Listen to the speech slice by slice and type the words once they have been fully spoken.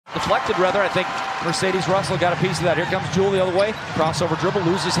deflected rather. I think Mercedes Russell got a piece of that. Here comes Jewell the other way. Crossover dribble,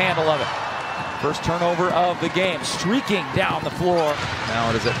 loses handle of it. First turnover of the game. Streaking down the floor. Now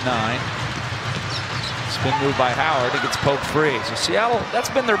it is at 9. Spin move by Howard. It gets poked free. So Seattle, that's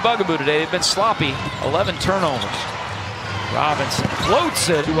been their bugaboo today. They've been sloppy. 11 turnovers. Robinson floats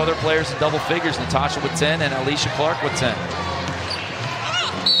it. 2 other players in double figures. Natasha with 10 and Alicia Clark with 10.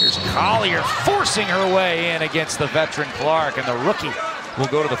 Here's Collier forcing her way in against the veteran Clark, and the rookie will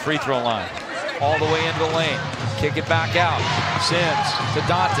go to the free throw line. All the way into the lane. Kick it back out. Sims to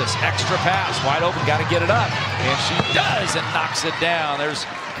Dantas. Extra pass. Wide open. Got to get it up. And she does and knocks it down. There's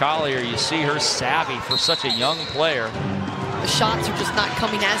Collier. You see her savvy for such a young player. The shots are just not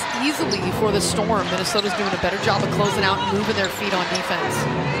coming as easily for the Storm. Minnesota's doing a better job of closing out and moving their feet on defense.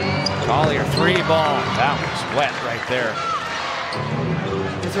 Collier 3-ball. That was wet right there.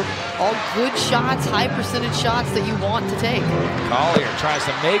 These are all good shots, high percentage shots that you want to take. Collier tries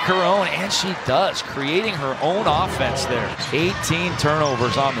to make her own, and she does, creating her own offense there. 18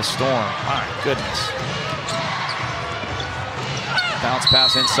 turnovers on the Storm. My goodness. Bounce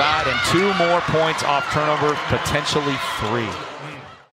pass inside, and 2 more points off turnover, potentially 3.